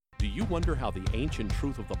Do you wonder how the ancient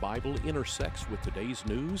truth of the Bible intersects with today's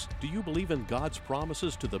news? Do you believe in God's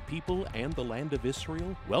promises to the people and the land of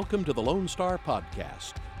Israel? Welcome to the Lone Star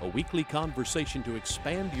Podcast, a weekly conversation to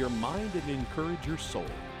expand your mind and encourage your soul.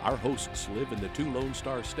 Our hosts live in the two Lone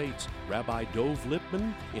Star states, Rabbi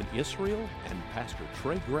Lipman in Israel and Pastor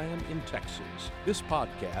Trey in Texas. This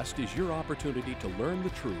podcast is your opportunity to learn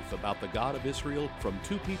the truth about the God of Israel from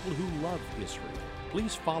two people who love Israel.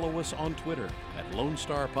 Please follow us on Twitter at Lone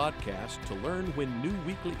Star Podcast to learn when new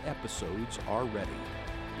weekly episodes are ready.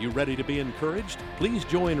 You ready to be encouraged? Please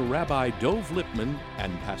join Rabbi Lipman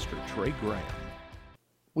and Pastor Trey Graham.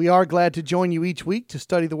 We are glad to join you each week to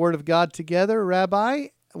study the Word of God together. Rabbi,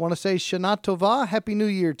 I want to say Shana Tova, Happy New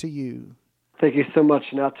Year to you. Thank you so much,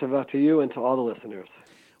 Shana Tova, to you and to all the listeners.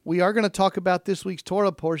 We are going to talk about this week's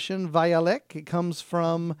Torah portion, Vayalek. It comes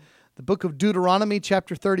from the book of Deuteronomy,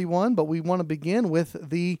 chapter 31, but we want to begin with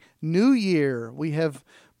the new year. We have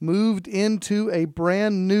moved into a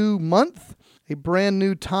brand new month, a brand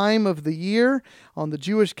new time of the year. On the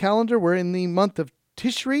Jewish calendar, we're in the month of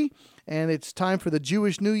Tishri, and it's time for the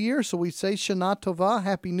Jewish New Year, so we say Shana Tova,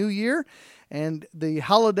 Happy New Year. And the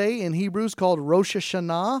holiday in Hebrew is called Rosh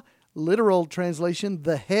Hashanah, literal translation,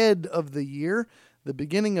 the head of the year, the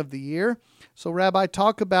beginning of the year. So, Rabbi,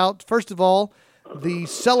 talk about, first of all, the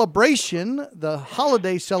celebration, the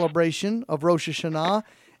holiday celebration of Rosh Hashanah,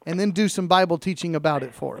 and then do some Bible teaching about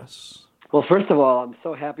it for us. Well, first of all, I'm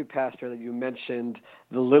so happy, Pastor, that you mentioned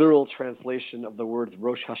the literal translation of the word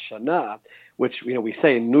Rosh Hashanah, which we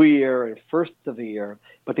say New Year and first of the year,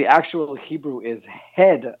 but the actual Hebrew is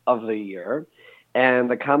head of the year. And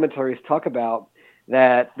the commentaries talk about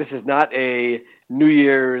that this is not a New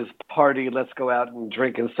Year's party, let's go out and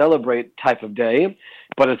drink and celebrate type of day,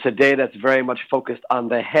 but it's a day that's very much focused on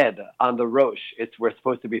the head, on the Rosh. We're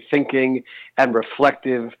supposed to be thinking and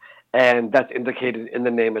reflective, and that's indicated in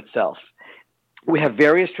the name itself. We have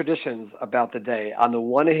various traditions about the day. On the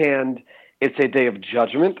one hand, it's a day of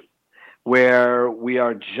judgment where we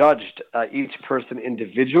are judged, each person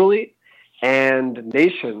individually, and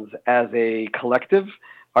nations as a collective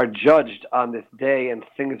are judged on this day, and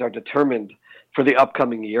things are determined for the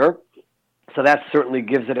upcoming year. So that certainly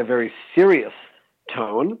gives it a very serious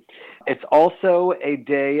tone. It's also a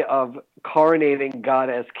day of coronating God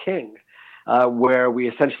as king, where we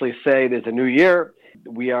essentially say there's a new year,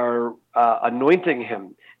 we are anointing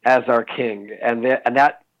him as our king, and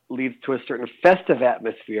that leads to a certain festive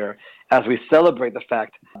atmosphere as we celebrate the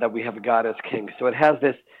fact that we have God as king. So it has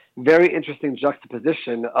this very interesting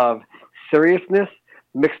juxtaposition of seriousness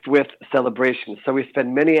mixed with celebration. So we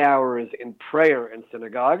spend many hours in prayer in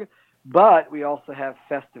synagogue, but we also have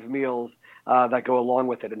festive meals that go along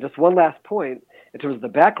with it. And just one last point, in terms of the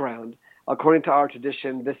background, according to our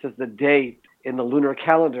tradition, this is the day in the lunar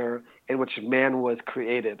calendar in which man was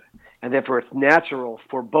created. And therefore it's natural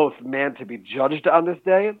for both man to be judged on this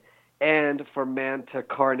day and for man to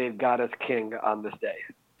coronate God as king on this day.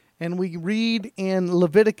 And we read in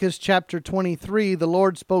Leviticus chapter 23, the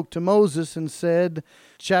Lord spoke to Moses and said,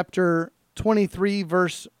 chapter 23,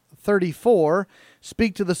 verse 34,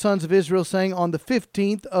 speak to the sons of Israel, saying, on the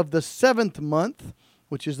 15th of the 7th month,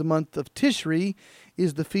 which is the month of Tishri,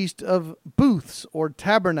 is the feast of booths or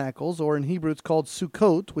tabernacles, or in Hebrew it's called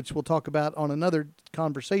Sukkot, which we'll talk about on another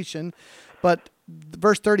conversation. But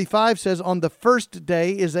verse 35 says, on the first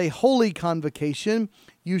day is a holy convocation.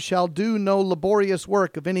 You shall do no laborious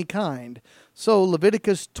work of any kind. So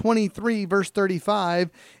Leviticus 23, verse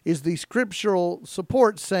 35 is the scriptural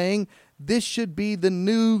support saying this should be the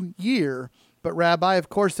new year. But Rabbi, of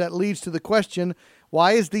course, that leads to the question,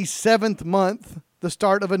 why is the 7th month the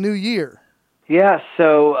start of a new year? Yeah,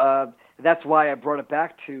 so that's why I brought it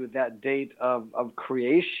back to that date of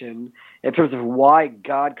creation in terms of why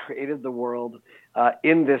God created the world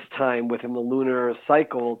in this time within the lunar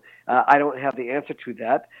cycle. I don't have the answer to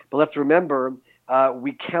that, but let's remember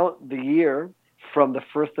we count the year from the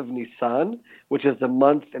 1st of Nisan, which is the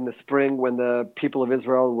month in the spring when the people of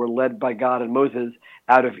Israel were led by God and Moses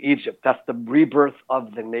out of Egypt. That's the rebirth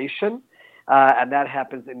of the nation, and that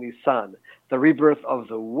happens in Nisan. The rebirth of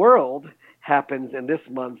the world happens in this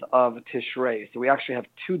month of Tishrei. So we actually have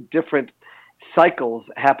two different cycles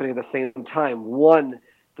happening at the same time. One,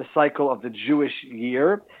 the cycle of the Jewish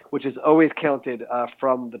year, which is always counted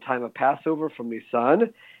from the time of Passover, from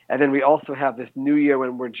Nisan. And then we also have this new year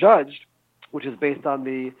when we're judged, which is based on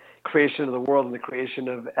the creation of the world and the creation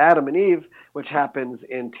of Adam and Eve, which happens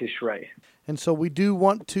in Tishrei. And so we do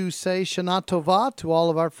want to say Shana Tova to all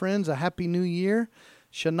of our friends, a Happy New Year.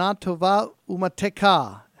 Shana Tova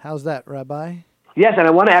Umateka. How's that, Rabbi? Yes, and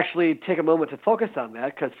I want to actually take a moment to focus on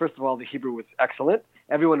that because, first of all, the Hebrew was excellent.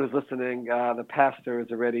 everyone who's listening, the pastor is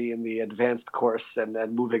already in the advanced course and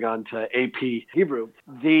moving on to AP Hebrew.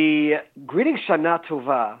 The greeting Shana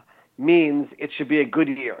Tova means it should be a good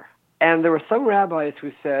year. And there were some rabbis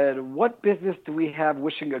who said, what business do we have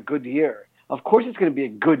wishing a good year? Of course it's going to be a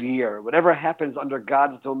good year. Whatever happens under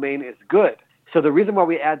God's domain is good. So the reason why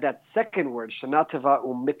we add that second word, Shana Tova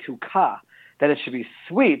u'mituka, that it should be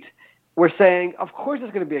sweet, we're saying, of course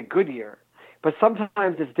it's going to be a good year. But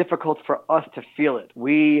sometimes it's difficult for us to feel it.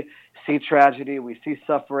 We see tragedy, we see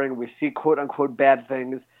suffering, we see quote-unquote bad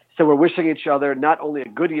things. So we're wishing each other not only a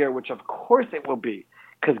good year, which of course it will be,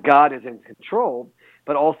 because God is in control,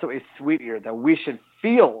 but also a sweet year, that we should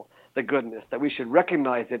feel the goodness, that we should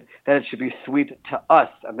recognize it, that it should be sweet to us.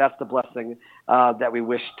 And that's the blessing that we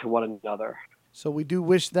wish to one another. So we do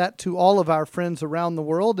wish that to all of our friends around the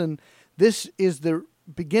world. And this is the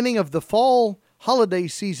beginning of the fall holiday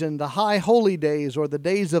season, the high holy days, or the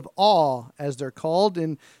days of awe, as they're called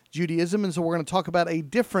in Judaism. And so we're going to talk about a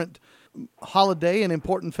different holiday, an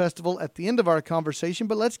important festival at the end of our conversation.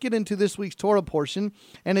 But let's get into this week's Torah portion.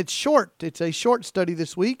 And it's short. It's a short study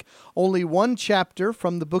this week. Only one chapter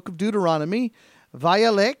from the book of Deuteronomy,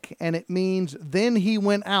 Vayalek, and it means then he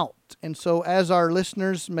went out. And so as our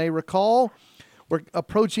listeners may recall, we're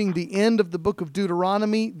approaching the end of the book of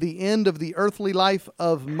Deuteronomy, the end of the earthly life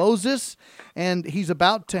of Moses, and he's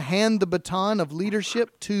about to hand the baton of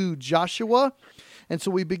leadership to Joshua. And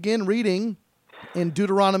so we begin reading in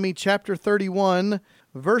Deuteronomy chapter 31,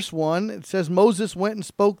 verse 1. It says, Moses went and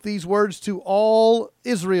spoke these words to all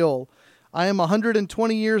Israel. I am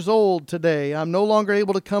 120 years old today. I'm no longer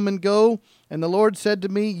able to come and go. And the Lord said to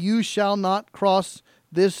me, you shall not cross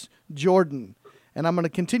this Jordan. And I'm going to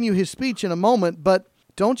continue his speech in a moment, but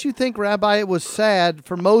don't you think, Rabbi, it was sad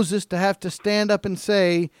for Moses to have to stand up and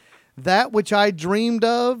say, that which I dreamed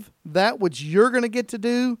of, that which you're going to get to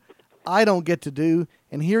do, I don't get to do.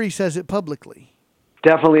 And here he says it publicly.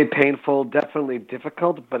 Definitely painful, definitely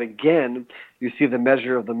difficult, but again, you see the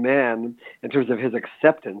measure of the man in terms of his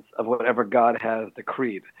acceptance of whatever God has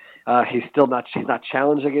decreed. He's not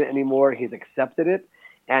challenging it anymore. He's accepted it.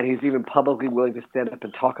 And he's even publicly willing to stand up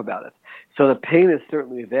and talk about it. So the pain is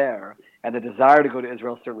certainly there, and the desire to go to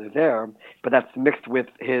Israel is certainly there, but that's mixed with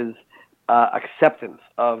his acceptance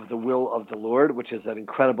of the will of the Lord, which is an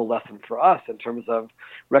incredible lesson for us in terms of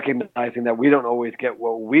recognizing that we don't always get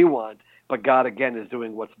what we want, but God, again, is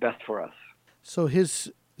doing what's best for us. So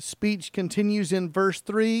his speech continues in verse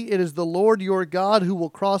 3. It is the Lord your God who will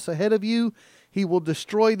cross ahead of you. He will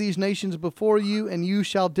destroy these nations before you, and you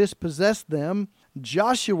shall dispossess them.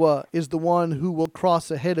 Joshua is the one who will cross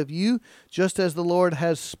ahead of you, just as the Lord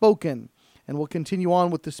has spoken. And we'll continue on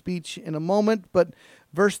with the speech in a moment. But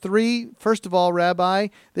verse 3, first of all, Rabbi,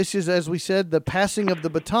 this is, as we said, the passing of the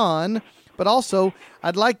baton. But also,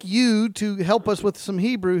 I'd like you to help us with some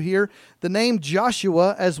Hebrew here. The name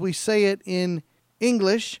Joshua, as we say it in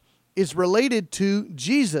English, is related to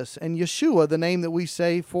Jesus, and Yeshua, the name that we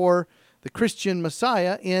say for the Christian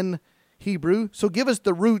Messiah in Hebrew. So give us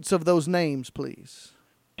the roots of those names, please.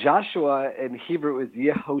 Joshua in Hebrew is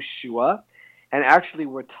Yehoshua, and actually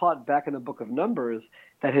we're taught back in the book of Numbers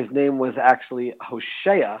that his name was actually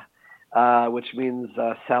Hosea, which means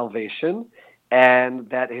salvation, and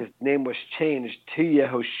that his name was changed to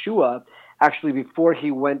Yehoshua actually before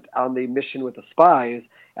he went on the mission with the spies.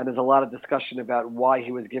 And there's a lot of discussion about why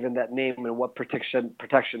he was given that name and what protection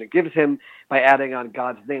it gives him by adding on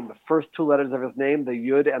God's name. The first two letters of his name, the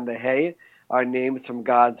Yud and the Hey, are names from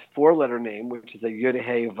God's four-letter name, which is a Yud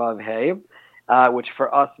Hey Vav Hey, which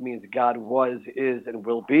for us means God was, is, and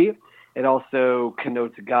will be. It also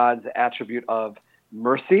connotes God's attribute of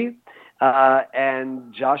mercy.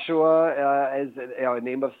 And Joshua is a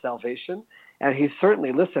name of salvation. And he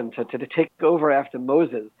certainly listened to take over after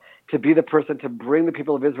Moses, to be the person to bring the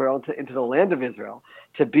people of Israel into the land of Israel,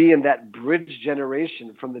 to be in that bridge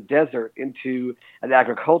generation from the desert into an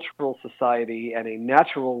agricultural society and a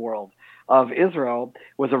natural world of Israel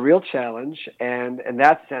was a real challenge. And in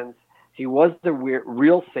that sense, he was the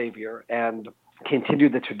real savior and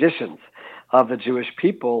continued the traditions of the Jewish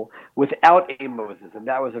people without a Moses. And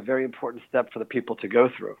that was a very important step for the people to go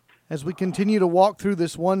through. As we continue to walk through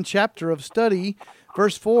this one chapter of study,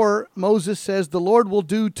 verse 4, Moses says, the Lord will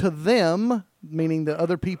do to them, meaning the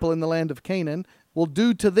other people in the land of Canaan, will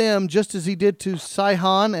do to them just as he did to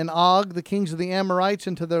Sihon and Og, the kings of the Amorites,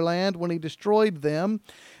 into their land when he destroyed them.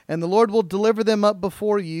 And the Lord will deliver them up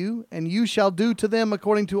before you, and you shall do to them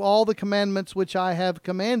according to all the commandments which I have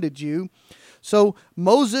commanded you. So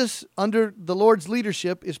Moses, under the Lord's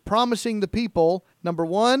leadership, is promising the people, number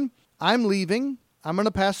one, I'm leaving. I'm going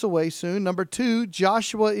to pass away soon. Number two,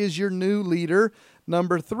 Joshua is your new leader.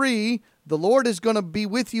 Number three, the Lord is going to be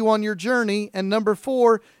with you on your journey. And number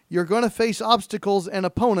 4, you're going to face obstacles and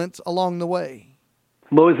opponents along the way.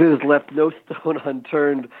 Moses left no stone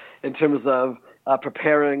unturned in terms of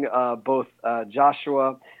preparing both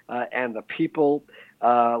Joshua and the people,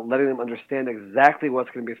 letting them understand exactly what's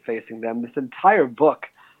going to be facing them. This entire book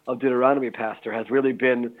of Deuteronomy, Pastor, has really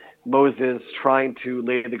been Moses trying to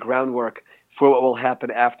lay the groundwork for what will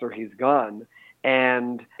happen after he's gone.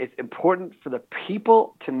 And it's important for the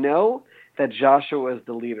people to know that Joshua is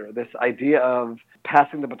the leader. This idea of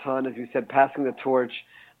passing the baton, as you said, passing the torch,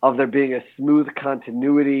 of there being a smooth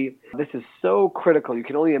continuity. This is so critical. You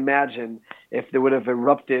can only imagine if there would have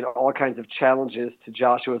erupted all kinds of challenges to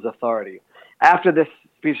Joshua's authority. After this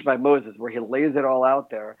speech by Moses, where he lays it all out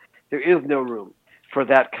there, there is no room for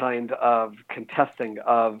that kind of contesting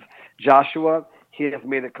of Joshua. He has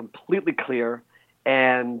made it completely clear,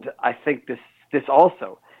 and I think this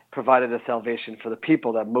also provided a salvation for the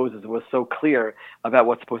people, that Moses was so clear about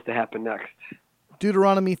what's supposed to happen next.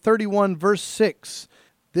 Deuteronomy 31, verse 6.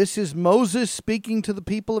 This is Moses speaking to the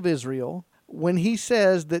people of Israel. When he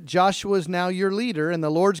says that Joshua is now your leader and the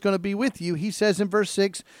Lord's going to be with you, he says in verse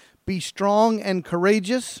 6, "Be strong and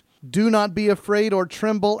courageous. Do not be afraid or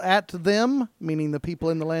tremble at them," meaning the people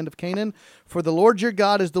in the land of Canaan. "For the Lord your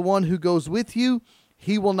God is the one who goes with you.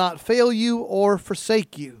 He will not fail you or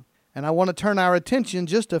forsake you." And I want to turn our attention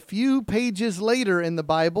just a few pages later in the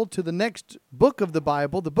Bible to the next book of the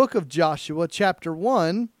Bible, the book of Joshua, chapter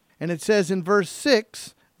 1. And it says in verse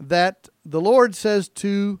 6 that the Lord says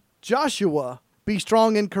to Joshua, "Be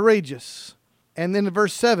strong and courageous." And then in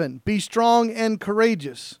verse 7, "Be strong and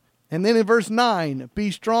courageous." And then in verse 9, "Be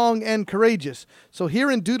strong and courageous." So here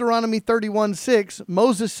in Deuteronomy 31:6,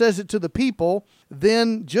 Moses says it to the people.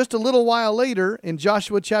 Then just a little while later in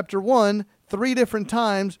Joshua chapter 1, 3 different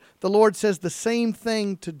times, the Lord says the same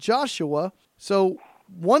thing to Joshua. So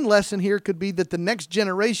one lesson here could be that the next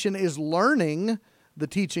generation is learning the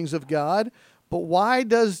teachings of God. But why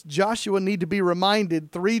does Joshua need to be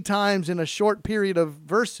reminded 3 times in a short period of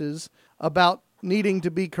verses about needing to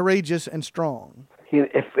be courageous and strong?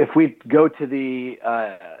 If we go to the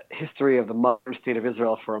history of the modern state of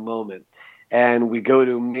Israel for a moment, and we go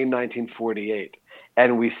to May 1948,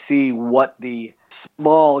 and we see what the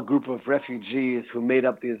small group of refugees who made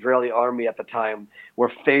up the Israeli army at the time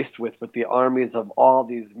were faced with the armies of all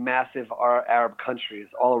these massive Arab countries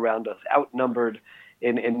all around us, outnumbered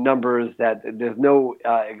in numbers that there's no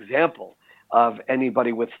example of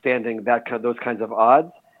anybody withstanding those kinds of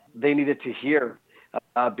odds. They needed to hear,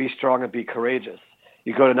 "Be strong and be courageous."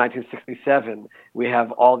 You go to 1967, we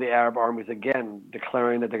have all the Arab armies again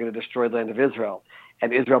declaring that they're going to destroy the land of Israel.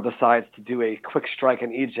 And Israel decides to do a quick strike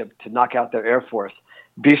in Egypt to knock out their air force.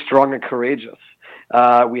 Be strong and courageous.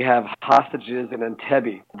 We have hostages in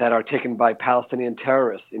Entebbe that are taken by Palestinian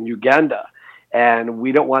terrorists in Uganda. And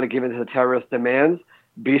we don't want to give in to the terrorist demands.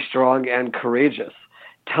 Be strong and courageous.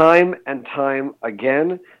 Time and time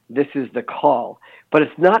again, this is the call. But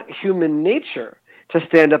it's not human nature to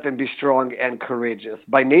stand up and be strong and courageous.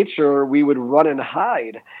 By nature, we would run and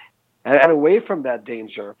hide and away from that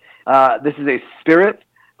danger. This is a spirit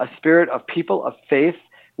of people of faith,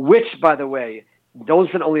 which, by the way,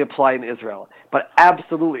 doesn't only apply in Israel, but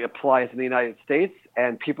absolutely applies in the United States,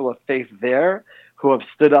 and people of faith there who have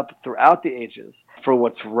stood up throughout the ages for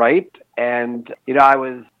what's right. And, I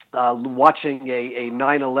was watching a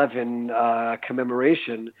 9/11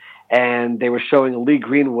 commemoration, and they were showing Lee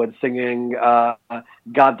Greenwood singing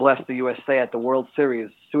 "God Bless the USA" at the World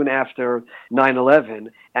Series soon after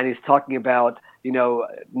 9/11, and he's talking about,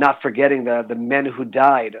 not forgetting the men who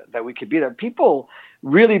died, that we could be there. People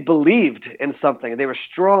really believed in something. They were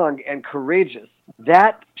strong and courageous.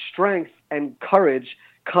 That strength and courage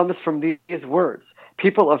comes from these words.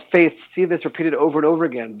 People of faith see this repeated over and over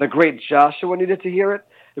again. The great Joshua needed to hear it.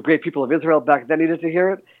 The great people of Israel back then needed to hear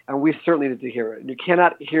it, and we certainly need to hear it. You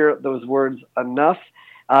cannot hear those words enough,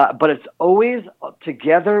 but it's always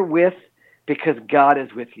together with, because God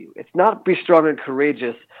is with you. It's not be strong and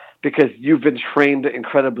courageous because you've been trained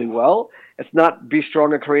incredibly well. It's not be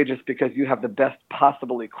strong and courageous because you have the best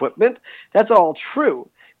possible equipment. That's all true,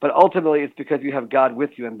 but ultimately it's because you have God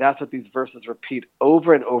with you, and that's what these verses repeat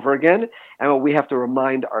over and over again, and what we have to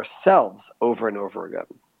remind ourselves over and over again.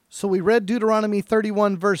 So we read Deuteronomy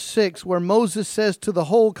 31, verse 6, where Moses says to the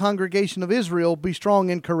whole congregation of Israel, "Be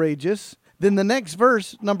strong and courageous." Then the next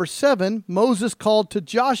verse, number 7, Moses called to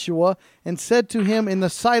Joshua and said to him in the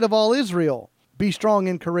sight of all Israel, "Be strong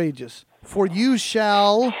and courageous. For you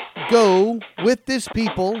shall go with this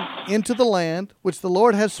people into the land which the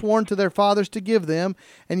Lord has sworn to their fathers to give them,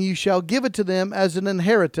 and you shall give it to them as an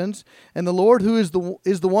inheritance. And the Lord, who is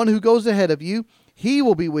the one who goes ahead of you, He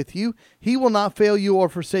will be with you. He will not fail you or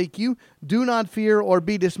forsake you. Do not fear or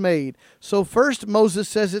be dismayed. So first Moses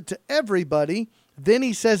says it to everybody. Then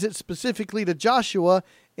he says it specifically to Joshua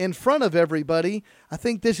in front of everybody. I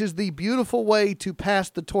think this is the beautiful way to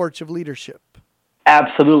pass the torch of leadership.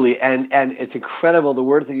 Absolutely. And it's incredible, the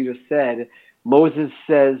words that you just said. Moses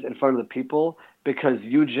says in front of the people, because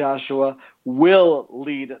you, Joshua, will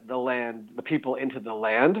lead the people into the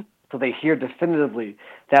land. So they hear definitively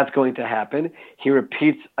that's going to happen. He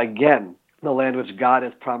repeats again the land which God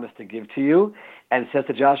has promised to give to you, and says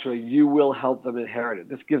to Joshua, you will help them inherit it.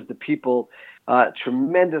 This gives the people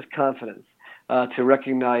tremendous confidence to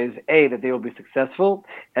recognize, A, that they will be successful,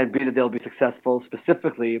 and B, that they'll be successful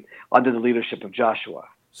specifically under the leadership of Joshua.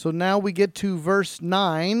 So now we get to verse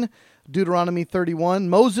 9, Deuteronomy 31.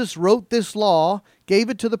 Moses wrote this law, gave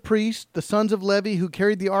it to the priests, the sons of Levi, who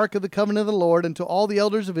carried the ark of the covenant of the Lord, and to all the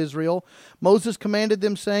elders of Israel. Moses commanded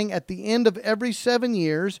them, saying, at the end of every 7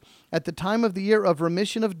 years, at the time of the year of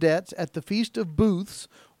remission of debts, at the feast of booths,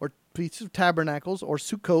 or Feast of Tabernacles, or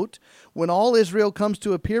Sukkot, when all Israel comes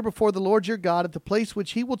to appear before the Lord your God at the place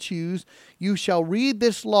which he will choose, you shall read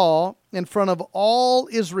this law in front of all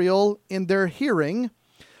Israel in their hearing.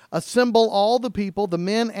 Assemble all the people, the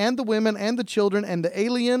men and the women and the children and the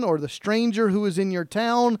alien or the stranger who is in your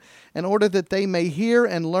town, in order that they may hear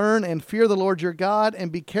and learn and fear the Lord your God,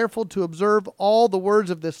 and be careful to observe all the words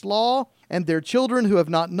of this law. And their children who have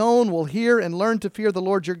not known will hear and learn to fear the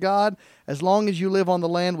Lord your God, as long as you live on the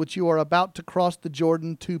land which you are about to cross the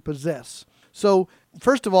Jordan to possess. So,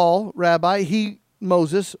 first of all, Rabbi,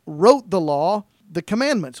 Moses, wrote the law, the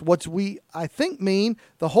commandments, what I think mean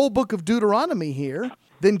the whole book of Deuteronomy here,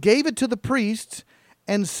 then gave it to the priests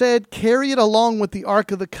and said, carry it along with the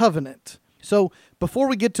Ark of the Covenant. So before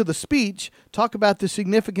we get to the speech, talk about the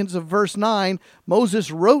significance of verse 9.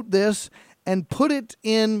 Moses wrote this and put it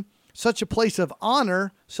in such a place of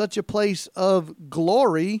honor, such a place of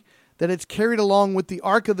glory, that it's carried along with the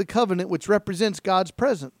Ark of the Covenant, which represents God's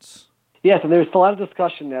presence. Yes, and there's a lot of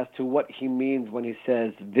discussion as to what he means when he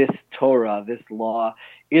says this Torah, this law.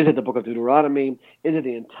 Is it the book of Deuteronomy? Is it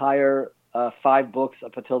the entire 5 books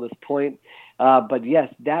up until this point? But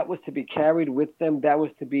yes, that was to be carried with them. That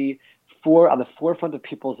was to be on the forefront of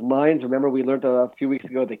people's minds. Remember, we learned a few weeks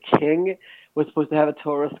ago the king was supposed to have a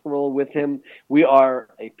Torah scroll with him. We are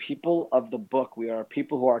a people of the book. We are a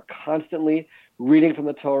people who are constantly reading from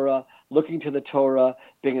the Torah, looking to the Torah,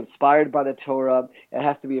 being inspired by the Torah. It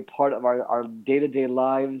has to be a part of our day-to-day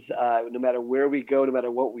lives, no matter where we go, no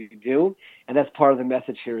matter what we do. And that's part of the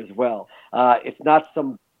message here as well. It's not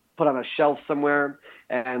some put on a shelf somewhere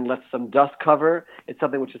and let some dust cover. It's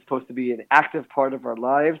something which is supposed to be an active part of our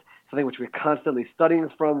lives, something which we're constantly studying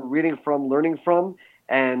from, reading from, learning from,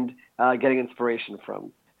 and getting inspiration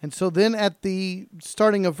from. And so then at the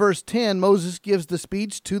starting of verse 10, Moses gives the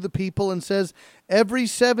speech to the people and says, every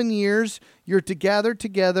 7 years you're to gather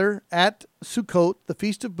together at Sukkot, the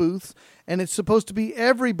Feast of Booths, and it's supposed to be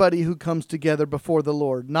everybody who comes together before the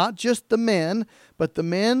Lord, not just the men, but the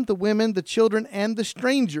men, the women, the children, and the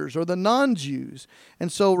strangers, or the non-Jews.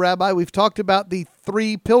 And so, Rabbi, we've talked about the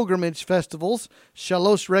 3 pilgrimage festivals,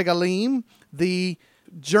 Shalosh Regalim, the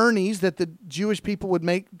journeys that the Jewish people would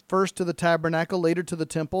make, first to the tabernacle, later to the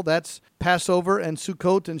temple. That's Passover and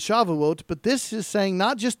Sukkot and Shavuot. But this is saying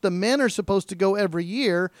not just the men are supposed to go every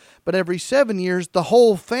year, but every 7 years, the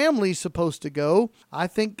whole family's supposed to go. I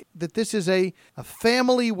think that this is a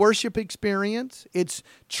family worship experience. It's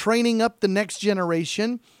training up the next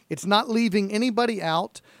generation. It's not leaving anybody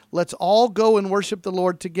out. Let's all go and worship the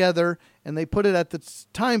Lord together. And they put it at the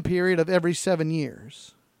time period of every 7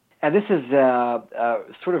 years. And this is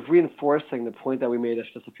sort of reinforcing the point that we made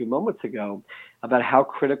just a few moments ago about how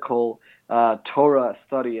critical Torah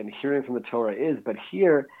study and hearing from the Torah is. But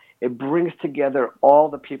here, it brings together all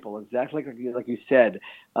the people, exactly like you said,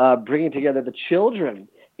 bringing together the children.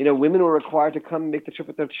 You know, women were required to come and make the trip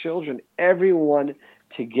with their children. Everyone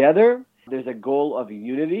together. There's a goal of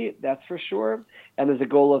unity, that's for sure. And there's a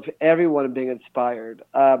goal of everyone being inspired.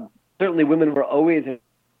 Certainly, women were always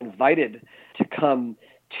invited to come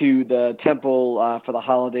to the temple for the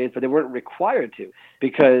holidays, but they weren't required to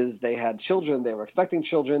because they had children, they were expecting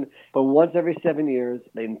children. But once every 7 years,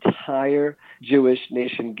 the entire Jewish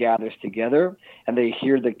nation gathers together and they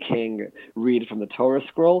hear the king read from the Torah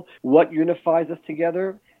scroll. What unifies us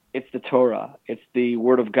together? It's the Torah. It's the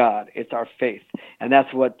Word of God. It's our faith. And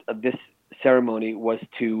that's what this ceremony was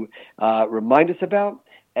to remind us about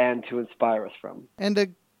and to inspire us from. And a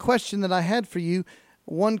question that I had for you,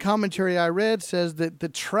 one commentary I read says that the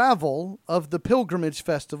travel of the pilgrimage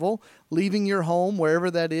festival, leaving your home, wherever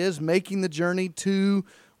that is, making the journey to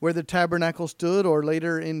where the tabernacle stood, or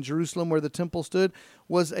later in Jerusalem where the temple stood,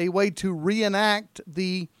 was a way to reenact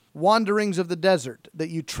the wanderings of the desert, that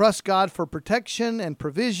you trust God for protection and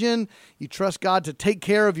provision. You trust God to take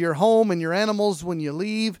care of your home and your animals when you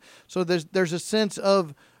leave. So there's a sense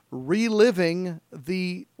of reliving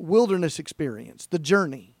the wilderness experience, the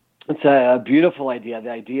journey. It's a beautiful idea, the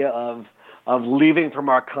idea of leaving from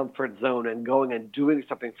our comfort zone and going and doing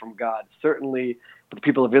something from God. Certainly what the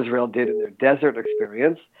people of Israel did in their desert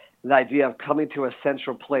experience, the idea of coming to a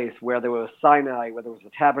central place where there was Sinai, where there was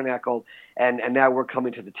a tabernacle, and now we're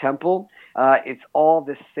coming to the temple. It's all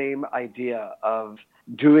the same idea of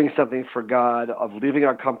doing something for God, of leaving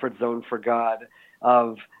our comfort zone for God,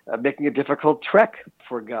 of making a difficult trek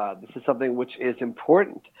for God. This is something which is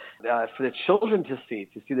important for the children to see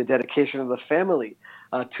the dedication of the family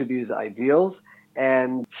to these ideals.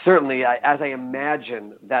 And certainly, as I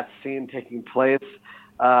imagine that scene taking place,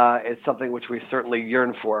 it's something which we certainly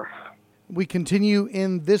yearn for. We continue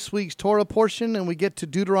in this week's Torah portion, and we get to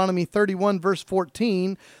Deuteronomy 31, verse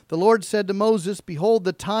 14. The Lord said to Moses, "Behold,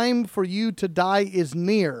 the time for you to die is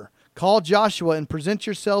near. Call Joshua and present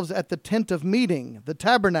yourselves at the tent of meeting, the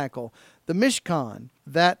tabernacle, the Mishkan,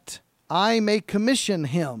 that I may commission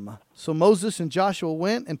him." So Moses and Joshua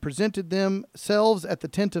went and presented themselves at the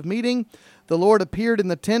tent of meeting. The Lord appeared in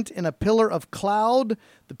the tent in a pillar of cloud.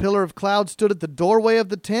 The pillar of cloud stood at the doorway of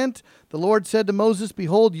the tent. The Lord said to Moses,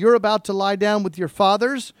 "Behold, you're about to lie down with your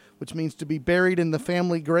fathers," which means to be buried in the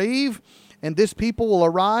family grave, "and this people will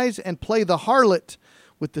arise and play the harlot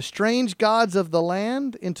with the strange gods of the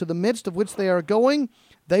land into the midst of which they are going.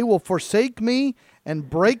 They will forsake me and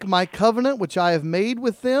break my covenant which I have made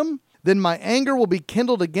with them. Then my anger will be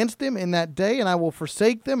kindled against them in that day, and I will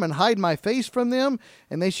forsake them and hide my face from them,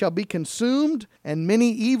 and they shall be consumed, and many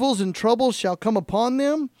evils and troubles shall come upon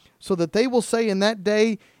them, so that they will say in that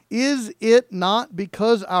day, Is it not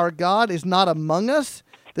because our God is not among us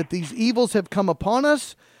that these evils have come upon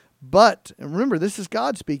us? But," and remember, this is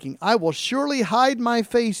God speaking, "I will surely hide my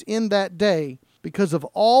face in that day because of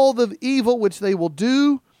all the evil which they will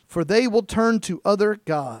do, for they will turn to other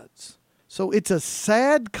gods." So it's a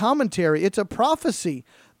sad commentary. It's a prophecy.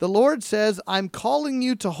 The Lord says, I'm calling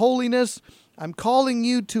you to holiness. I'm calling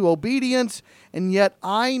you to obedience. And yet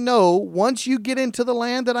I know once you get into the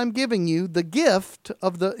land that I'm giving you, the gift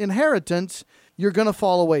of the inheritance, you're going to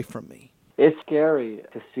fall away from me. It's scary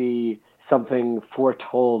to see something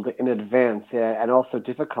foretold in advance, and also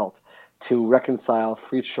difficult to reconcile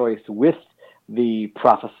free choice with the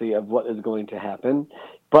prophecy of what is going to happen.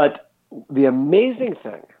 But the amazing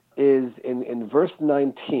thing is in verse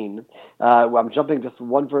 19, I'm jumping just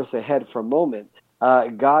one verse ahead for a moment,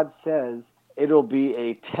 God says it'll be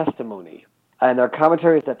a testimony. And there are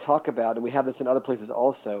commentaries that talk about, and we have this in other places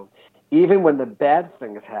also, even when the bad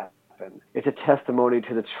things happen, it's a testimony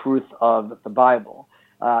to the truth of the Bible.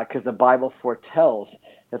 Because the Bible foretells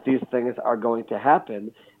that these things are going to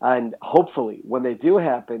happen. And hopefully, when they do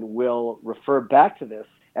happen, we'll refer back to this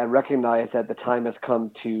and recognize that the time has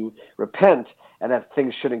come to repent and that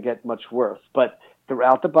things shouldn't get much worse. But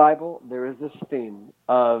throughout the Bible, there is this theme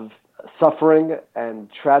of suffering and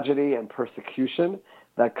tragedy and persecution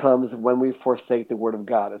that comes when we forsake the Word of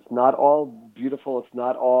God. It's not all beautiful. It's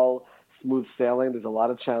not all smooth sailing. There's a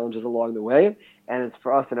lot of challenges along the way, and it's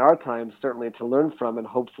for us in our time certainly to learn from and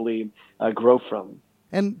hopefully grow from.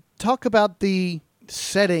 And talk about the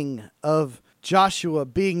setting of Joshua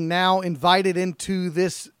being now invited into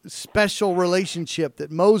this special relationship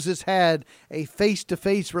that Moses had, a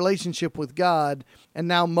face-to-face relationship with God, and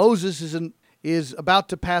now Moses is about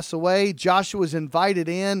to pass away. Joshua is invited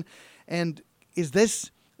in, and is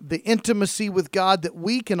this the intimacy with God that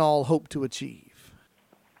we can all hope to achieve?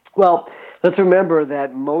 Well, let's remember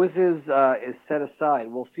that Moses is set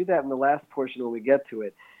aside. We'll see that in the last portion when we get to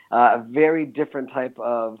it. A very different type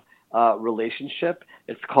of relationship.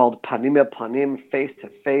 It's called panim panim, face to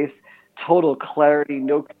face, total clarity,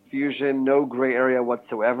 no confusion, no gray area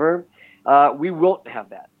whatsoever. We won't have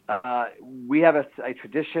that. We have a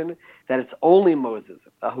tradition that it's only Moses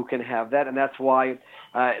who can have that, and that's why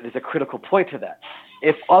there's a critical point to that.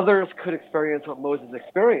 If others could experience what Moses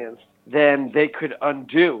experienced, then they could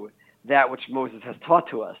undo that which Moses has taught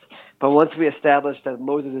to us. But once we establish that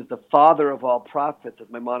Moses is the father of all prophets, as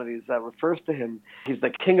Maimonides refers to him, he's the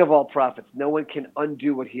king of all prophets. No one can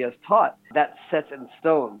undo what he has taught. That sets in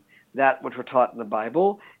stone that which we're taught in the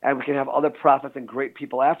Bible, and we can have other prophets and great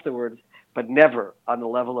people afterwards, but never on the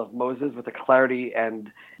level of Moses with the clarity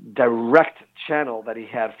and direct channel that he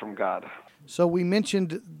had from God. So we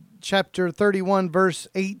mentioned chapter 31, verse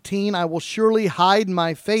 18, I will surely hide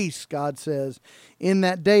my face, God says, in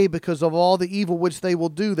that day because of all the evil which they will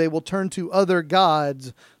do. They will turn to other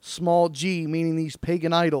gods, small g, meaning these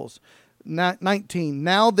pagan idols. 19,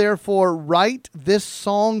 now therefore write this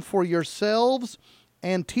song for yourselves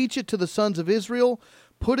and teach it to the sons of Israel.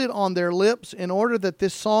 Put it on their lips in order that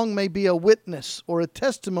this song may be a witness or a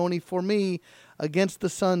testimony for me against the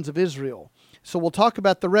sons of Israel. So we'll talk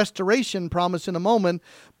about the restoration promise in a moment,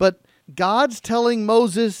 but God's telling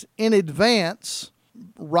Moses in advance,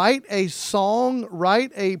 write a song,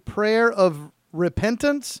 write a prayer of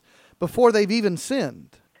repentance before they've even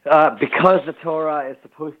sinned. Because the Torah is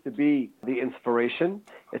supposed to be the inspiration,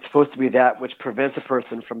 it's supposed to be that which prevents a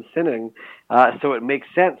person from sinning, so it makes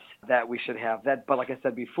sense that we should have that. But like I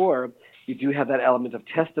said before, you do have that element of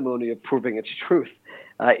testimony of proving its truth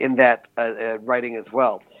in that writing as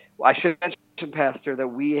well. I should mention, Pastor, that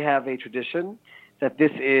we have a tradition that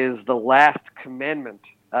this is the last commandment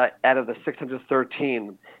out of the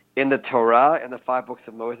 613 in the Torah and the 5 books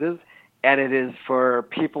of Moses, and it is for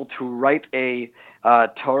people to write a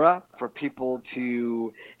Torah, for people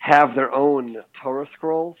to have their own Torah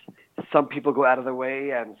scrolls. Some people go out of their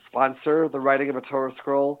way and sponsor the writing of a Torah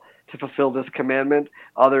scroll to fulfill this commandment.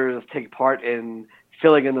 Others take part in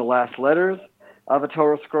filling in the last letters of a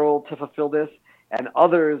Torah scroll to fulfill this. And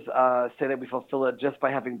others say that we fulfill it just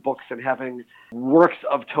by having books and having works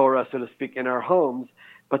of Torah, so to speak, in our homes.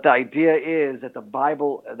 But the idea is that the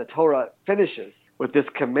Bible, the Torah, finishes with this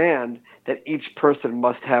command that each person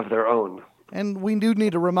must have their own. And we do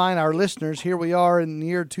need to remind our listeners, here we are in the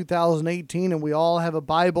year 2018, and we all have a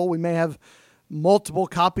Bible. We may have multiple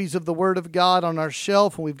copies of the Word of God on our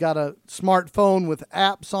shelf, and we've got a smartphone with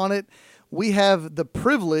apps on it. We have the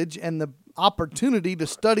privilege and the opportunity to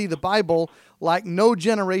study the Bible like no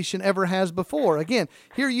generation ever has before. Again,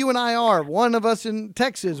 here you and I are, one of us in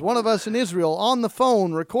Texas, one of us in Israel, on the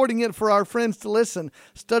phone, recording it for our friends to listen,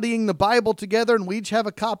 studying the Bible together, and we each have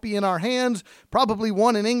a copy in our hands, probably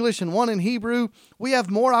one in English and one in Hebrew. We have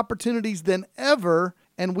more opportunities than ever,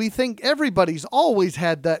 and we think everybody's always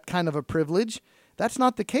had that kind of a privilege. That's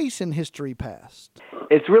not the case in history past.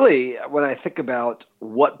 It's really, when I think about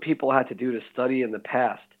what people had to do to study in the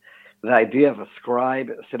past, the idea of a scribe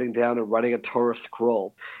sitting down and writing a Torah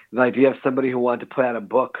scroll, the idea of somebody who wanted to put out a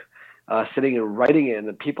book, sitting and writing it, and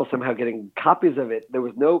the people somehow getting copies of it. There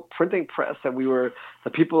was no printing press, and we were, the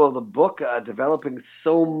people of the book, developing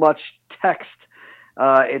so much text.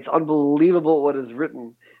 It's unbelievable what is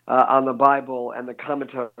written on the Bible and the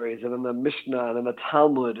commentaries, and then the Mishnah, and then the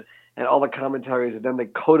Talmud, and all the commentaries, and then the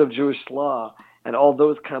Code of Jewish Law, and all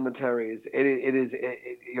those commentaries.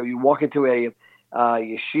 You walk into a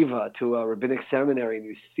yeshiva, to a rabbinic seminary, and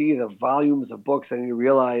you see the volumes of books, and you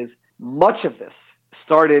realize much of this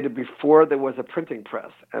started before there was a printing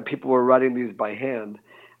press, and people were writing these by hand.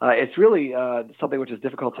 It's really something which is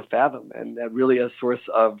difficult to fathom, and really a source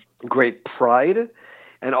of great pride,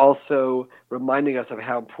 and also reminding us of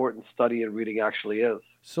how important study and reading actually is.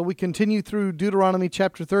 So we continue through Deuteronomy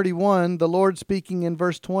chapter 31, the Lord speaking in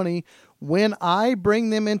verse 20, when I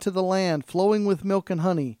bring them into the land flowing with milk and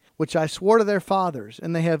honey, which I swore to their fathers,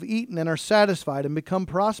 and they have eaten and are satisfied and become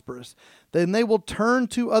prosperous, then they will turn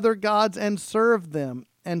to other gods and serve them,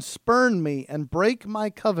 and spurn me and break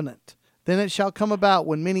my covenant. Then it shall come about,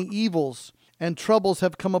 when many evils and troubles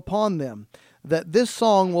have come upon them, that this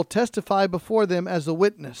song will testify before them as a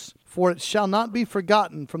witness, for it shall not be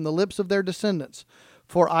forgotten from the lips of their descendants.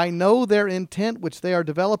 For I know their intent which they are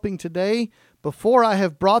developing today, before I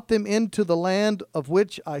have brought them into the land of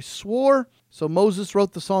which I swore. So Moses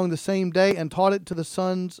wrote the song the same day and taught it to the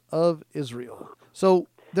sons of Israel. So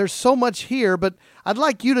there's so much here, but I'd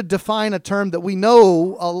like you to define a term that we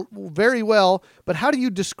know very well, but how do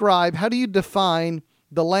you define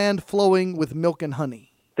the land flowing with milk and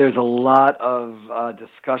honey? There's a lot of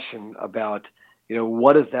discussion about,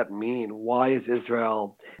 what does that mean? Why is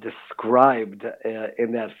Israel described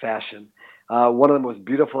in that fashion? One of the most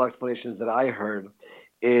beautiful explanations that I heard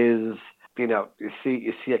is, you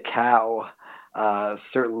see a cow,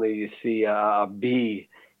 certainly you see a bee,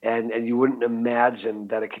 and you wouldn't imagine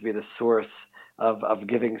that it could be the source of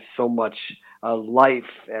giving so much life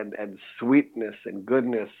and sweetness and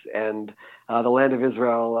goodness. And the land of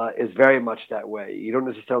Israel is very much that way. You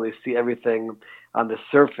don't necessarily see everything on the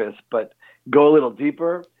surface, but go a little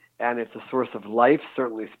deeper, and it's a source of life,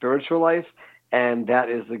 certainly spiritual life, and that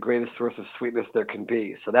is the greatest source of sweetness there can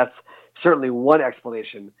be. So that's certainly one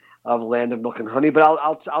explanation of land of milk and honey. But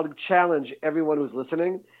I'll challenge everyone who's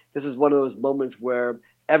listening. This is one of those moments where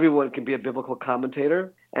everyone can be a biblical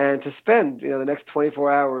commentator, and to spend the next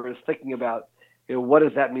 24 hours thinking about what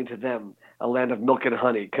does that mean to them. a land of milk and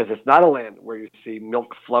honey, because it's not a land where you see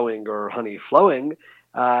milk flowing or honey flowing.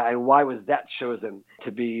 And why was that chosen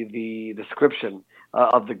to be the description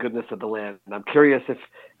of the goodness of the land? And I'm curious if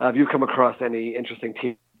you've come across any interesting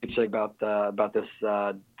teaching about this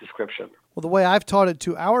description. Well, the way I've taught it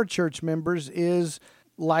to our church members is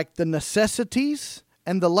like the necessities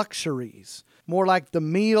and the luxuries, more like the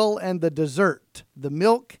meal and the dessert, the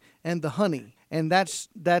milk and the honey. And that's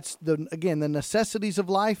the necessities of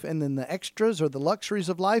life, and then the extras or the luxuries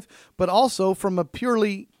of life. But also from a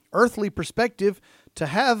purely earthly perspective, to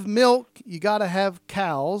have milk, you got to have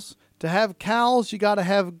cows. To have cows, you got to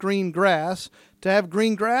have green grass. To have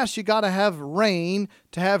green grass, you got to have rain.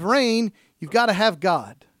 To have rain, you've got to have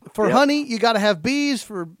God. For honey, you got to have bees.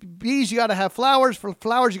 For bees, you got to have flowers. For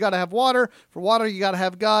flowers, you got to have water. For water, you got to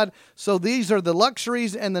have God. So these are the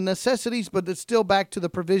luxuries and the necessities, but it's still back to the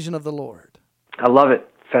provision of the Lord. I love it.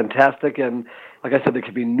 Fantastic. And like I said, there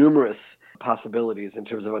could be numerous possibilities in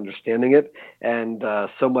terms of understanding it, and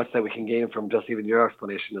so much that we can gain from just even your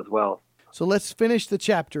explanation as well. So let's finish the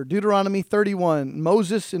chapter. Deuteronomy 31.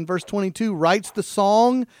 Moses in verse 22 writes the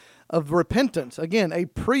song of repentance. Again, a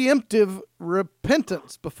preemptive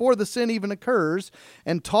repentance before the sin even occurs,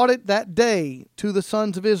 and taught it that day to the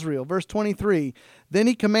sons of Israel. Verse 23. Then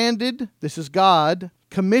he commanded, this is God,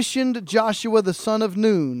 commissioned Joshua the son of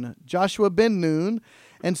Nun, Joshua ben Nun,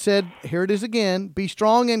 and said, here it is again, be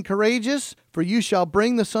strong and courageous, for you shall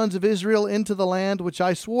bring the sons of Israel into the land which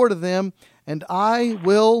I swore to them, and I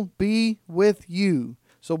will be with you.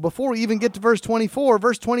 So before we even get to verse 24,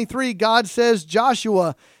 verse 23, God says,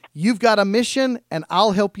 Joshua, you've got a mission, and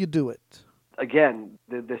I'll help you do it. Again,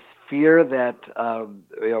 this fear that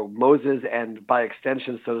Moses, and by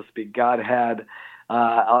extension, so to speak, God had,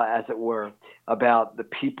 as it were, about the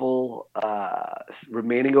people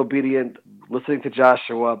remaining obedient, listening to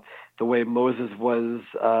Joshua the way Moses was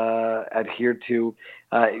adhered to.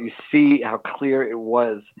 You see how clear it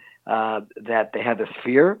was that they had this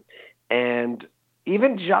fear, and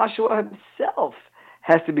even Joshua himself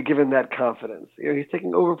has to be given that confidence. He's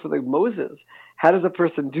taking over for Moses. How does a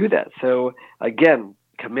person do that? So again,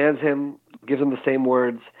 commands him, gives him the same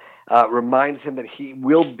words, reminds him that he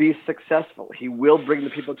will be successful. He will bring the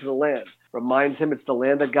people to the land. Reminds him it's the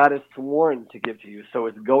land that God has sworn to give to you. So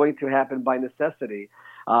it's going to happen by necessity.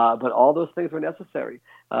 But all those things were necessary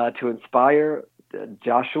to inspire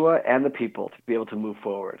Joshua and the people to be able to move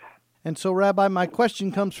forward. And so, Rabbi, my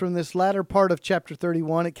question comes from this latter part of chapter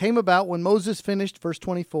 31. It came about when Moses finished, verse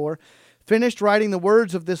 24, finished writing the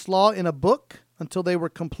words of this law in a book until they were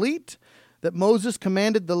complete, that Moses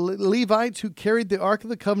commanded the Levites who carried the Ark of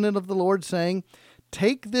the Covenant of the Lord, saying,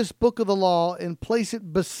 take this book of the law and place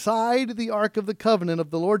it beside the Ark of the Covenant of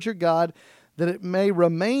the Lord your God, that it may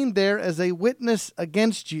remain there as a witness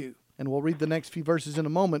against you. And we'll read the next few verses in a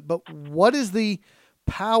moment. But what is the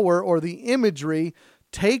power or the imagery?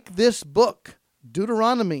 Take this book,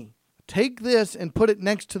 Deuteronomy, take this and put it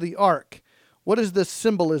next to the ark. What is the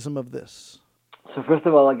symbolism of this? So first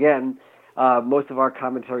of all, again, most of our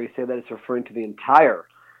commentaries say that it's referring to the entire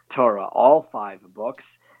Torah, all 5 books,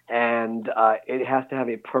 and it has to have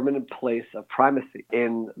a permanent place of primacy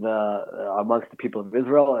in amongst the people of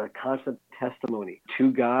Israel, and a constant testimony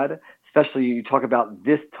to God. Especially, you talk about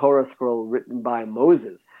this Torah scroll written by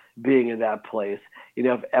Moses being in that place.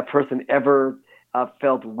 If a person ever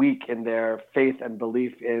felt weak in their faith and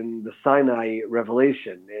belief in the Sinai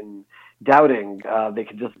revelation, in doubting, they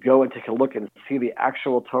could just go and take a look and see the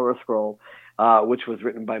actual Torah scroll, which was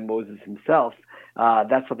written by Moses himself.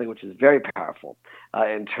 That's something which is very powerful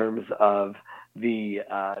in terms of the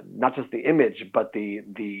not just the image, but the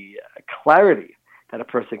clarity that a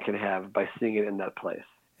person can have by seeing it in that place.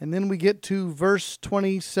 And then we get to verse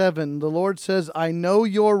 27. The Lord says, I know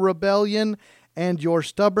your rebellion and your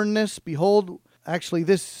stubbornness. Behold, actually,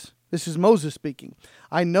 this is Moses speaking.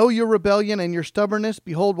 I know your rebellion and your stubbornness.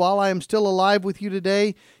 Behold, while I am still alive with you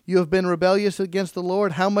today, you have been rebellious against the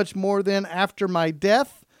Lord. How much more then after my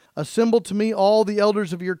death? Assemble to me all the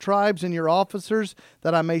elders of your tribes and your officers,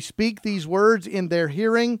 that I may speak these words in their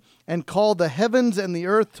hearing, and call the heavens and the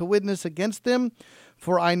earth to witness against them.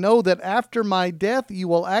 For I know that after my death you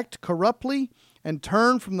will act corruptly, and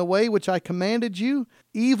turn from the way which I commanded you.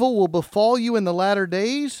 Evil will befall you in the latter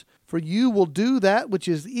days, for you will do that which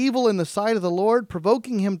is evil in the sight of the Lord,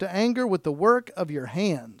 provoking him to anger with the work of your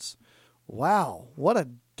hands. Wow, what a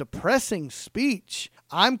depressing speech.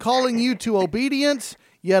 I'm calling you to obedience,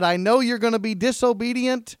 yet I know you're going to be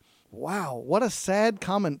disobedient. Wow, what a sad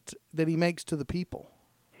comment that he makes to the people.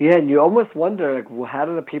 Yeah, and you almost wonder, like, well, how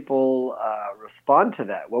do the people respond to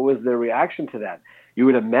that? What was their reaction to that? You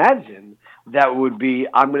would imagine that would be,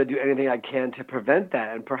 I'm going to do anything I can to prevent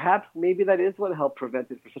that. And perhaps maybe that is what helped prevent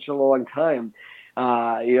it for such a long time.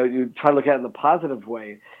 You try to look at it in the positive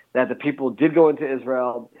way, that the people did go into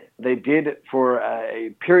Israel. They did, for a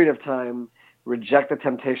period of time, reject the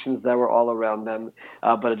temptations that were all around them,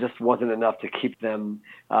 but it just wasn't enough to keep them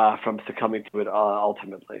from succumbing to it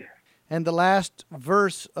ultimately. And the last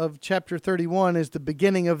verse of chapter 31 is the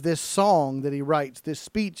beginning of this song that he writes, this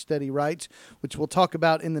speech that he writes, which we'll talk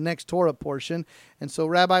about in the next Torah portion. And so,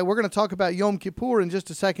 Rabbi, we're going to talk about Yom Kippur in just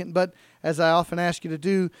a second, but as I often ask you to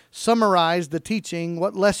do, summarize the teaching.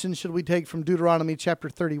 What lessons should we take from Deuteronomy chapter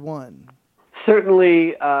 31?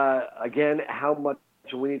 Certainly, again, how much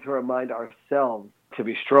we need to remind ourselves to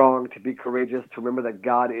be strong, to be courageous, to remember that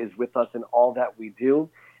God is with us in all that we do.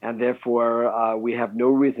 And therefore, we have no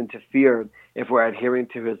reason to fear if we're adhering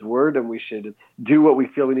to his word, and we should do what we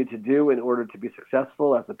feel we need to do in order to be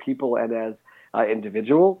successful as a people and as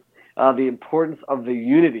individuals. The importance of the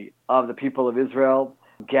unity of the people of Israel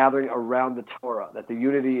gathering around the Torah, that the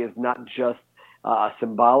unity is not just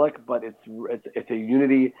symbolic, but it's a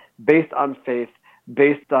unity based on faith,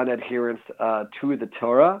 based on adherence to the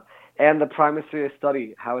Torah, and the primacy of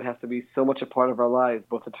study, how it has to be so much a part of our lives,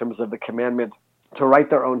 both in terms of the commandment to write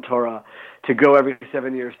their own Torah, to go every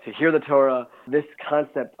 7 years to hear the Torah. This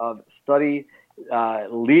concept of study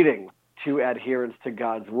leading to adherence to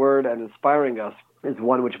God's word and inspiring us is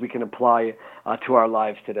one which we can apply to our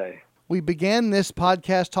lives today. We began this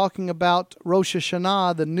podcast talking about Rosh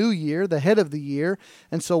Hashanah, the new year, the head of the year,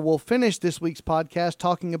 and so we'll finish this week's podcast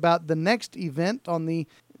talking about the next event on the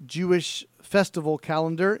Jewish festival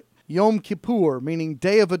calendar, Yom Kippur, meaning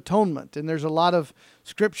Day of Atonement. And there's a lot of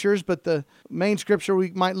scriptures, but the main scripture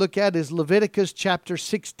we might look at is Leviticus chapter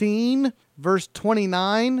 16, verse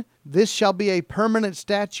 29. This shall be a permanent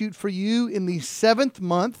statute for you in the 7th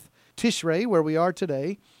month, Tishrei, where we are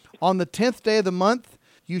today. On the 10th day of the month,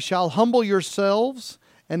 you shall humble yourselves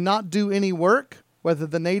and not do any work, whether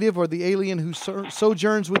the native or the alien who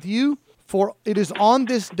sojourns with you. For it is on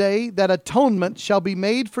this day that atonement shall be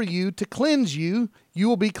made for you to cleanse you. You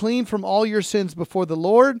will be clean from all your sins before the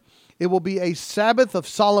Lord. It will be a Sabbath of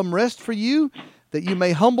solemn rest for you, that you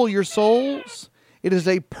may humble your souls. It is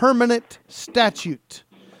a permanent statute.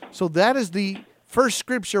 So that is the first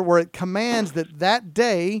scripture where it commands that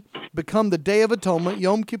day become the Day of Atonement,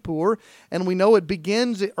 Yom Kippur. And we know it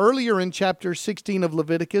begins earlier in chapter 16 of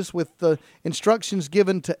Leviticus with the instructions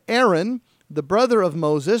given to Aaron, the brother of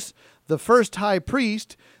Moses, the first high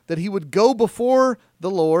priest, that he would go before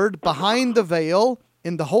the Lord behind the veil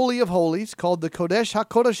in the Holy of Holies, called the Kodesh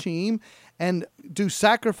HaKodashim, and do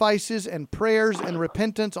sacrifices and prayers and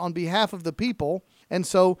repentance on behalf of the people. And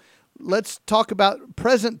so let's talk about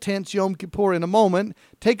present tense Yom Kippur in a moment.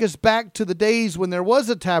 Take us back to the days when there was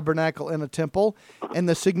a tabernacle and a temple, and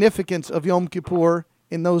the significance of Yom Kippur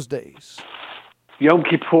in those days. Yom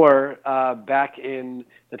Kippur, back in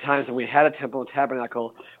the times when we had a temple and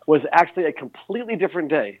tabernacle, was actually a completely different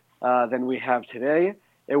day than we have today.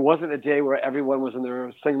 It wasn't a day where everyone was in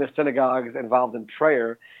their synagogues involved in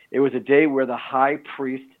prayer. It was a day where the high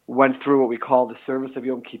priest went through what we call the service of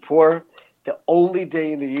Yom Kippur, the only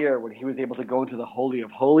day in the year when he was able to go into the Holy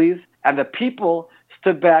of Holies. And the people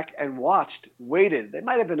stood back and watched, waited. They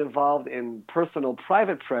might have been involved in personal,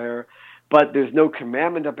 private prayer, but there's no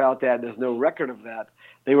commandment about that. There's no record of that.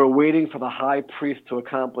 They were waiting for the high priest to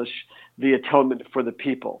accomplish the atonement for the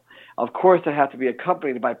people. Of course, it had to be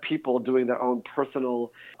accompanied by people doing their own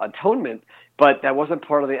personal atonement, but that wasn't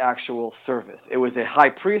part of the actual service. It was a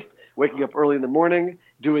high priest waking up early in the morning,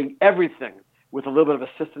 doing everything with a little bit of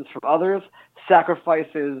assistance from others,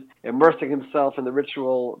 sacrifices, immersing himself in the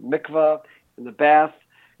ritual mikvah, in the bath,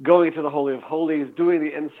 going to the Holy of Holies, doing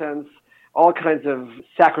the incense, all kinds of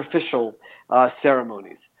sacrificial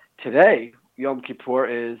ceremonies. Today, Yom Kippur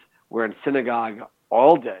is we're in synagogue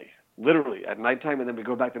all day, literally at nighttime, and then we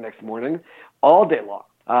go back the next morning, all day long.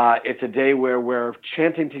 It's a day where we're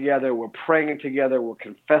chanting together, we're praying together, we're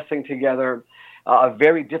confessing together, a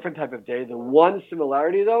very different type of day. The one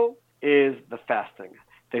similarity, though, is the fasting.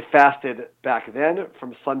 They fasted back then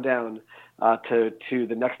from sundown to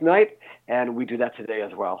the next night, and we do that today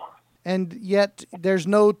as well. And yet there's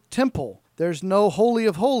no temple. There's no Holy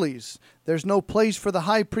of Holies. There's no place for the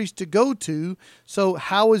high priest to go to. So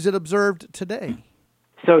how is it observed today?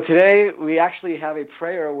 So today we actually have a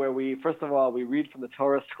prayer where we, first of all, we read from the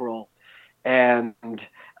Torah scroll, and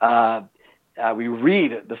We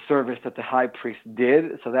read the service that the high priest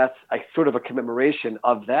did, so that's a sort of a commemoration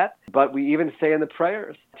of that. But we even say in the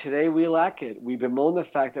prayers, today we lack it. We bemoan the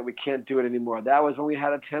fact that we can't do it anymore. That was when we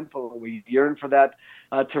had a temple. We yearn for that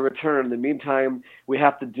to return. In the meantime, we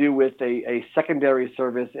have to do with a secondary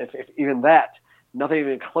service, if even that, nothing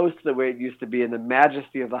even close to the way it used to be in the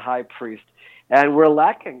majesty of the high priest. And we're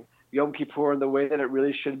lacking Yom Kippur in the way that it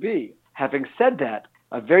really should be. Having said that,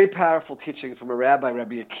 a very powerful teaching from a rabbi,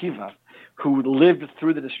 Rabbi Akiva, who lived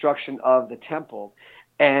through the destruction of the temple,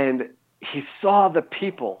 and he saw the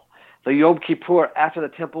people, the Yom Kippur, after the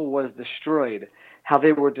temple was destroyed, how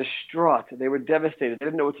they were distraught, they were devastated, they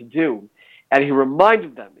didn't know what to do. And he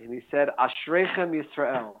reminded them, and he said, Ashreichem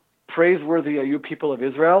Yisrael, praiseworthy are you people of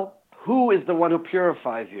Israel. Who is the one who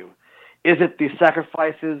purifies you? Is it the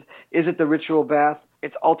sacrifices? Is it the ritual bath?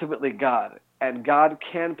 It's ultimately God. And God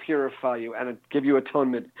can purify you and give you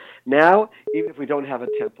atonement now, even if we don't have a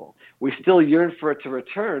temple. We still yearn for it to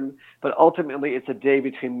return, but ultimately it's a day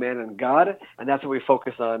between man and God, and that's what we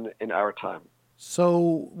focus on in our time.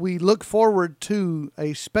 So we look forward to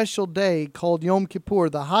a special day called Yom Kippur,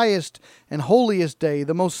 the highest and holiest day,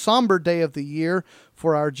 the most somber day of the year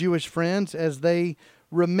for our Jewish friends as they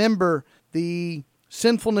remember the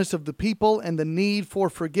sinfulness of the people and the need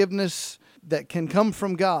for forgiveness that can come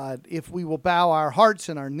from God if we will bow our hearts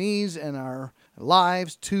and our knees and our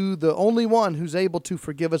lives to the only one who's able to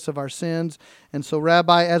forgive us of our sins. And so,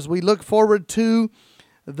 Rabbi, as we look forward to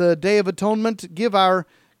the Day of Atonement, give our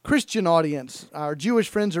Christian audience, our Jewish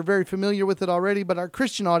friends are very familiar with it already, but our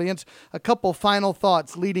Christian audience, a couple final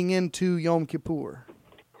thoughts leading into Yom Kippur.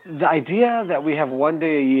 The idea that we have one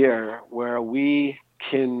day a year where we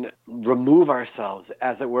can remove ourselves,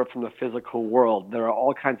 as it were, from the physical world. There are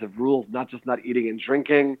all kinds of rules, not just not eating and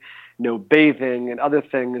drinking, no bathing and other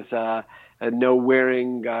things, no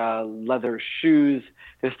wearing leather shoes.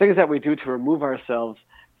 There's things that we do to remove ourselves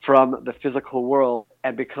from the physical world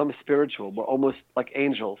and become spiritual. We're almost like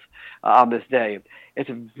angels on this day. It's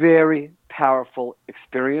a very powerful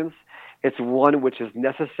experience. It's one which is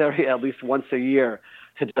necessary at least once a year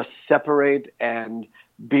to just separate and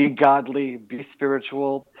be godly, be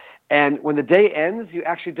spiritual. And when the day ends, you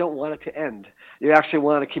actually don't want it to end. You actually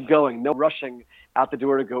want to keep going. No rushing out the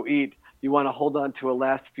door to go eat. You want to hold on to a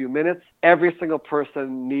last few minutes. Every single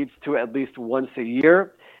person needs to, at least once a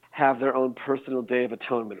year, have their own personal day of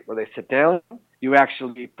atonement where they sit down. You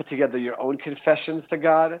actually put together your own confessions to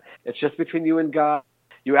God. It's just between you and God.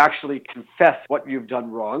 You actually confess what you've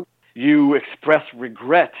done wrong. You express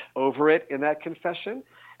regret over it in that confession,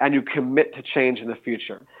 and you commit to change in the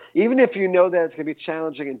future. Even if you know that it's going to be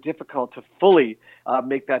challenging and difficult to fully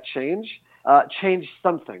make that change, change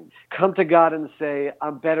something. Come to God and say,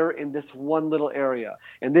 I'm better in this one little area,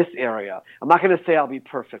 in this area. I'm not going to say I'll be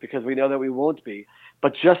perfect because we know that we won't be.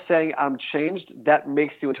 But just saying I'm changed, that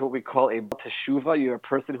makes you into what we call a teshuvah. You're a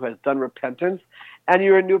person who has done repentance, and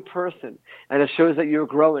you're a new person. And it shows that you're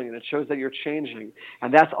growing, and it shows that you're changing.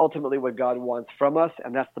 And that's ultimately what God wants from us,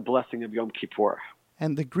 and that's the blessing of Yom Kippur.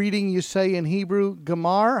 And the greeting you say in Hebrew,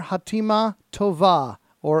 Gemar Hatima Tova,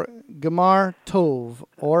 or Gemar Tov,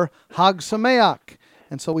 or Hag Sameach.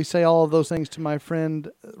 And so we say all of those things to my friend,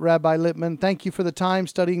 Rabbi Lipman. Thank you for the time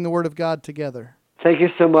studying the Word of God together. Thank you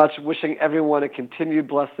so much. Wishing everyone a continued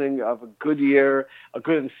blessing of a good year, a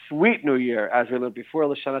good and sweet new year. As we learned before,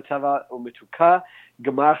 L'Shana Tova U'Mituka,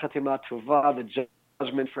 Gemar Chatima Tova, the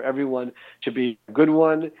judgment for everyone should be a good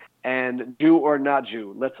one. And Jew or not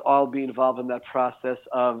Jew, let's all be involved in that process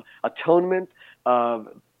of atonement, of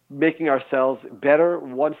making ourselves better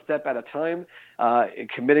one step at a time,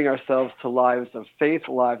 committing ourselves to lives of faith,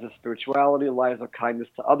 lives of spirituality, lives of kindness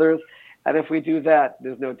to others. And if we do that,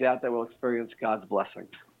 there's no doubt that we'll experience God's blessing.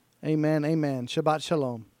 Amen, amen. Shabbat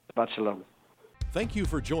shalom. Shabbat shalom. Thank you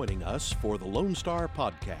for joining us for the Lone Star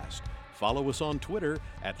Podcast. Follow us on Twitter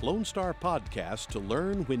at Lone Star Podcast to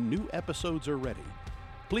learn when new episodes are ready.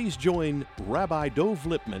 Please join Rabbi Dov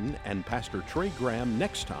Lipman and Pastor Trey Graham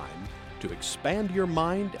next time to expand your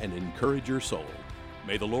mind and encourage your soul.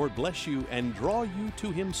 May the Lord bless you and draw you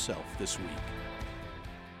to Himself this week.